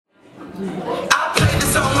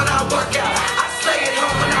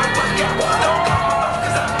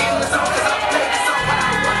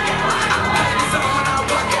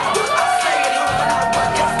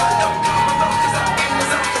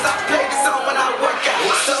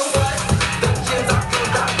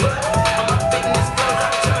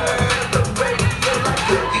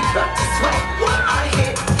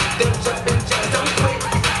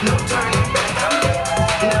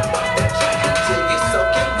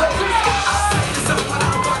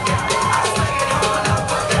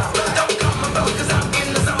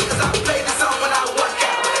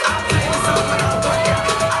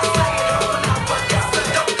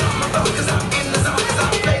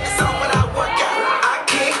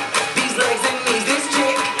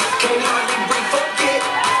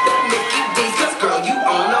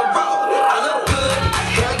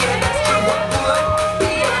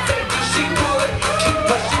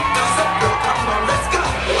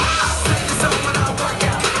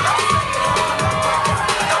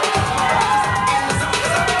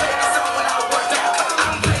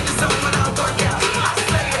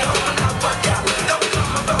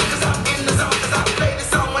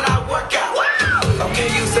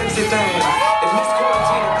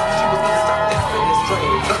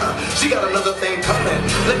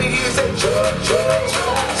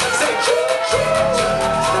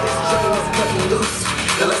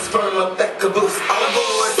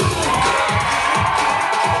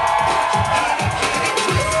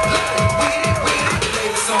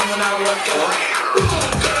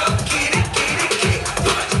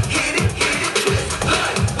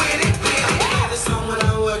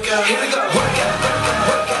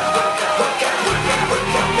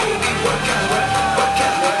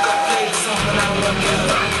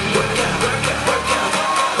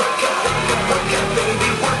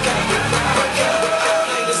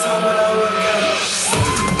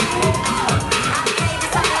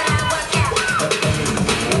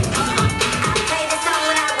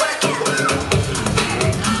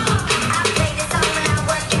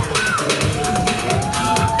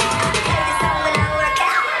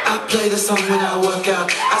play the song when I work out.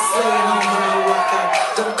 I slay it on when I work out.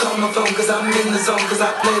 Don't call my phone cause I'm in the zone, cause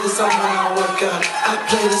I play the song when I work out. I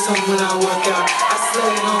play the song when I work out. I slay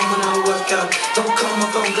it on when I work out. Don't call my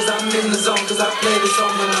phone cause I'm in the zone, cause I play the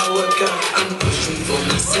song when I work out. I'm pushing for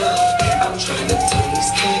myself, I'm trying to